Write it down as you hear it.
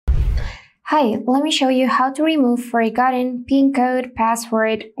Hi, let me show you how to remove forgotten PIN code,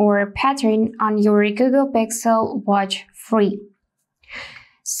 password, or pattern on your Google Pixel Watch 3.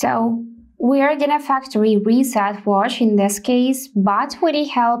 So, we are gonna factory reset watch in this case, but with the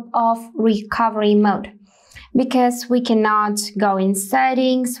help of recovery mode. Because we cannot go in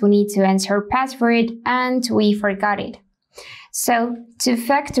settings, we need to enter password and we forgot it. So, to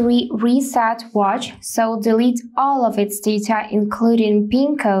factory reset watch, so delete all of its data including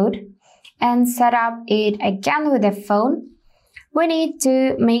PIN code, and set up it again with the phone, we need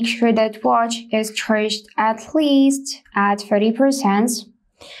to make sure that watch is charged at least at 30%.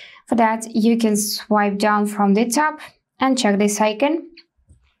 For that, you can swipe down from the top and check this icon.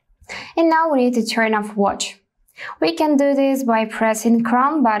 And now we need to turn off watch. We can do this by pressing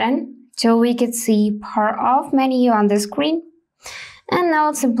Crown button so we can see Power Off menu on the screen. And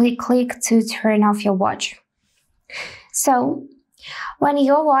now simply click to turn off your watch. So, when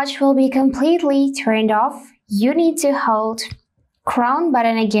your watch will be completely turned off, you need to hold Crown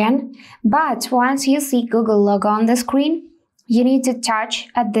button again, but once you see Google logo on the screen, you need to touch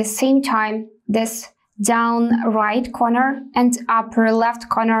at the same time this down right corner and upper left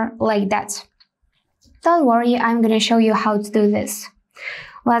corner like that. Don't worry, I'm gonna show you how to do this.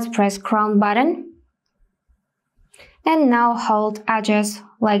 Let's press Crown button and now hold edges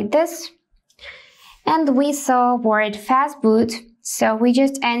like this. And we saw word fast boot. So we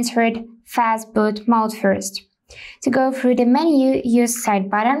just entered fast boot mode first. To go through the menu, use side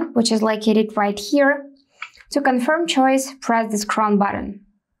button, which is located right here. To confirm choice, press this Crown button.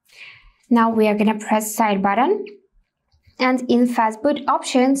 Now we are gonna press side button. And in fast boot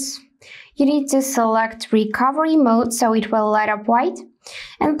options, you need to select recovery mode so it will light up white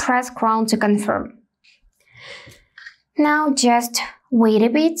and press Crown to confirm. Now just wait a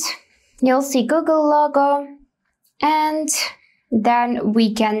bit. You'll see Google logo and then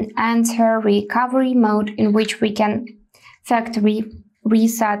we can enter recovery mode in which we can factory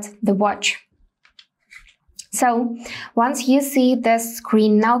reset the watch. So once you see this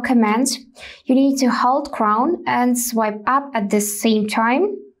screen now command, you need to hold Crown and swipe up at the same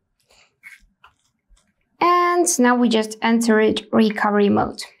time. And now we just entered recovery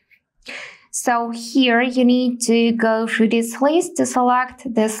mode. So here you need to go through this list to select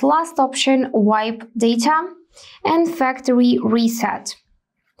this last option, wipe data, and factory reset.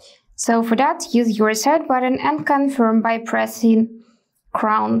 So for that, use your side button and confirm by pressing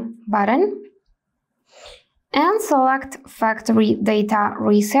Crown button and select factory data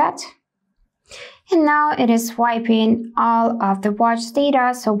reset. And now it is wiping all of the watch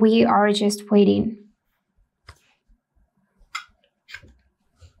data, so we are just waiting.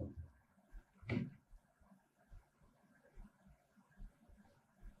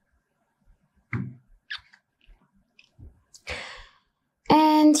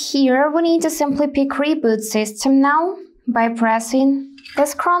 And here we need to simply pick reboot system now by pressing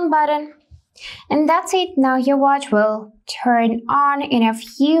this Crown button. And that's it, now your watch will turn on in a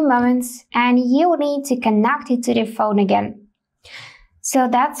few moments and you will need to connect it to the phone again. So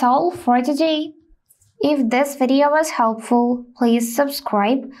that's all for today. If this video was helpful, please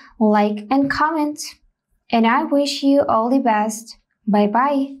subscribe, like and comment. And I wish you all the best. Bye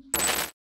bye.